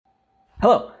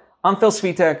Hello, I'm Phil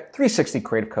Svitek, 360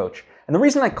 Creative Coach. And the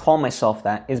reason I call myself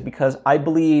that is because I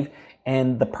believe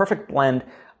in the perfect blend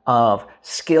of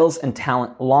skills and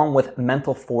talent along with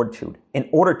mental fortitude in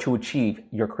order to achieve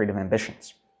your creative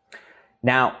ambitions.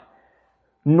 Now,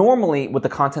 normally with the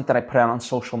content that I put out on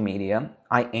social media,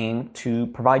 I aim to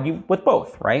provide you with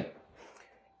both, right?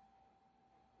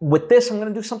 With this, I'm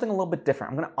going to do something a little bit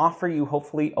different. I'm going to offer you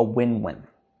hopefully a win-win.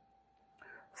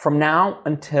 From now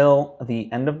until the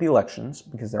end of the elections,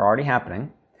 because they're already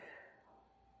happening,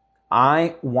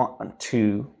 I want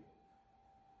to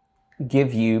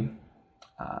give you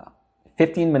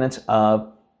 15 minutes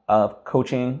of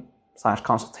coaching /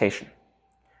 consultation.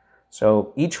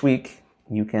 So each week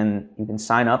you can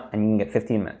sign up and you can get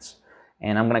 15 minutes.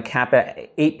 And I'm going to cap it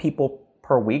at 8 people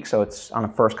per week, so it's on a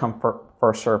first come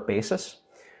first serve basis.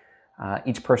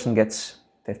 Each person gets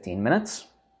 15 minutes.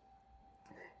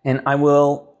 And I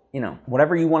will,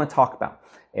 whatever you want to talk about,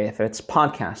 if it's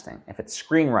podcasting, if it's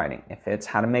screenwriting, if it's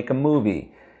how to make a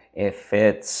movie, if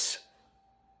it's,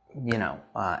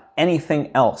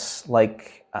 anything else,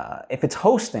 like if it's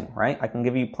hosting, right? I can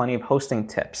give you plenty of hosting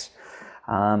tips.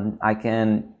 I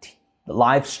can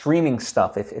live streaming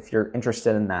stuff if you're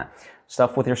interested in that.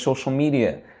 Stuff with your social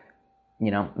media.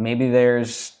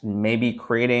 Maybe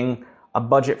creating a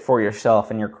budget for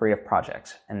yourself and your creative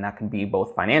projects. And that can be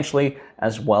both financially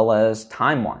as well as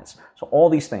time-wise. So all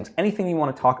these things, anything you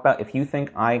want to talk about, if you think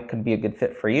I could be a good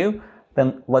fit for you,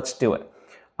 then let's do it.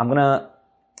 I'm going to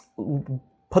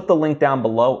put the link down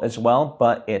below as well,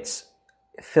 but it's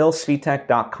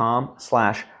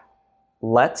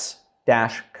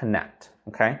philsvitek.com/let's-connect.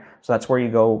 Okay. So that's where you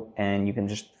go and you can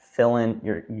just fill in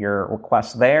your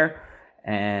request there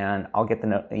and I'll get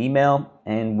the email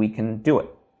and we can do it.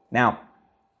 Now,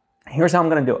 here's how I'm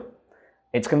going to do it.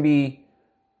 It's going to be,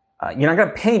 you're not going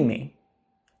to pay me.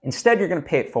 Instead, you're going to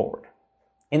pay it forward.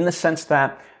 In the sense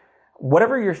that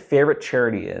whatever your favorite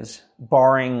charity is,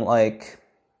 barring like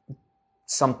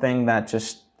something that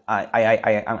just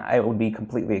I would be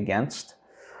completely against.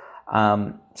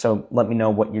 So let me know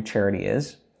what your charity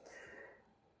is.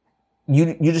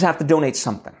 You just have to donate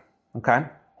something, okay?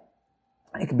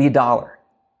 It could be $1.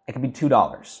 It could be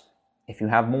 $2. If you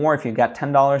have more, if you've got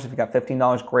 $10, if you've got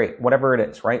 $15, great. Whatever it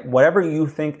is, right? Whatever you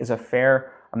think is a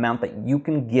fair amount that you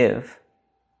can give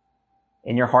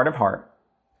in your heart of heart,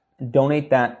 donate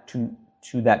that to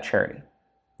that charity,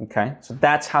 okay? So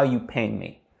that's how you pay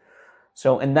me.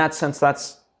 So in that sense,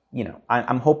 that's,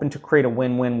 I'm hoping to create a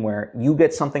win-win where you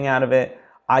get something out of it,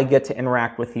 I get to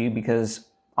interact with you because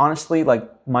honestly, like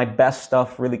my best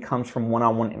stuff really comes from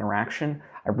one-on-one interaction.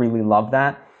 I really love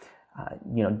that.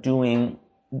 Doing,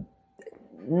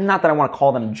 not that I want to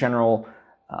call them general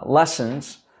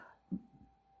lessons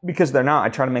because they're not. I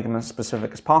try to make them as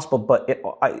specific as possible, but it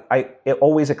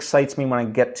always excites me when I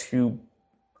get to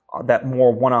that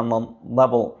more one-on-one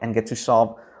level and get to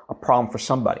solve a problem for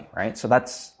somebody, right? So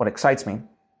that's what excites me.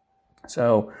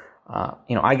 So,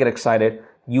 I get excited.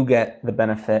 You get the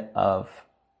benefit of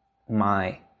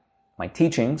my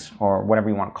teachings or whatever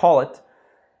you want to call it,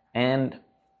 and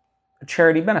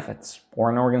charity benefits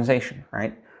or an organization,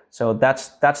 right? So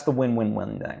that's the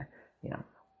win-win-win there.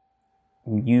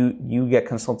 You get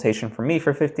consultation from me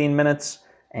for 15 minutes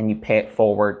and you pay it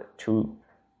forward to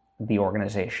the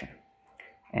organization.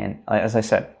 And as I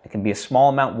said, it can be a small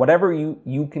amount, whatever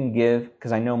you can give,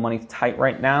 because I know money's tight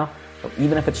right now. So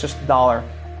even if it's just $1,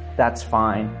 that's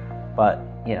fine. But,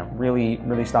 really,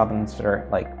 really stop and consider,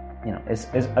 is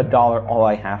 $1 all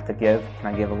I have to give? Can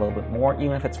I give a little bit more,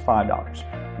 even if it's $5?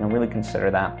 Really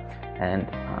consider that. And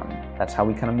that's how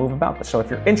we kind of move about this. So if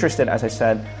you're interested, as I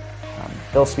said,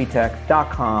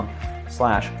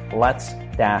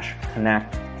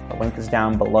 philsvitek.com/let's-connect. The link is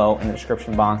down below in the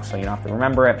description box, so you don't have to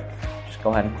remember it. Just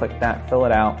go ahead and click that, fill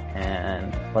it out,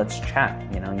 and let's chat.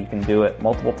 You can do it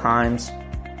multiple times.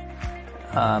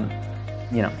 So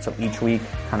each week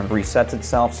kind of resets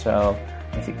itself. So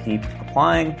if you keep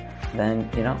applying, then,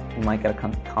 you might get a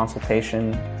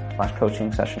consultation /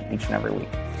 coaching session each and every week.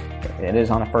 It is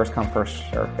on a first come, first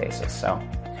serve basis. So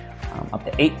up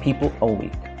to 8 people a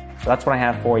week. So that's what I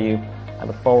have for you. I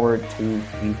look forward to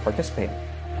you participating.